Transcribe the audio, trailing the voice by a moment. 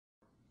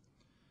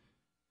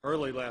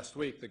Early last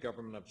week, the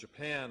government of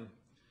Japan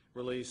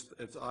released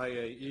its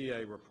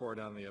IAEA report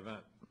on the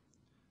event.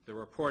 The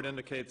report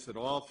indicates that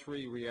all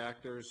 3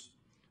 reactors,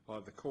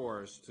 or the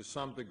cores, to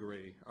some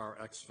degree, are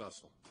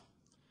ex-vessel.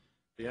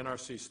 The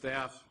NRC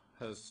staff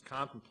has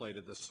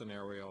contemplated this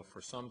scenario for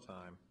some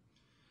time.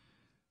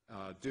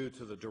 Due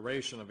to the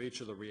duration of each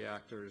of the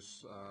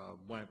reactors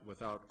went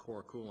without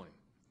core cooling.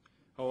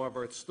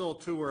 However, it's still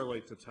too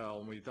early to tell,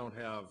 and we don't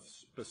have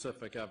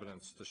specific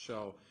evidence to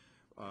show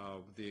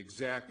the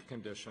exact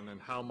condition and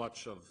how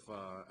much of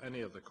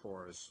any of the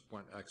cores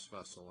went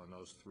ex-vessel in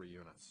those 3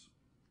 units.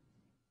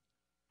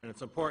 And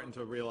it's important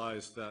to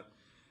realize that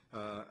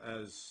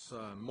as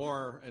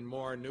more and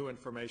more new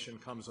information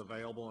comes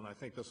available, and I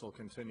think this will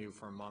continue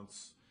for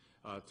months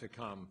to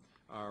come,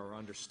 our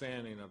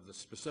understanding of the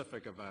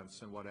specific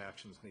events and what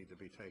actions need to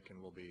be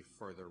taken will be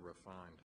further refined.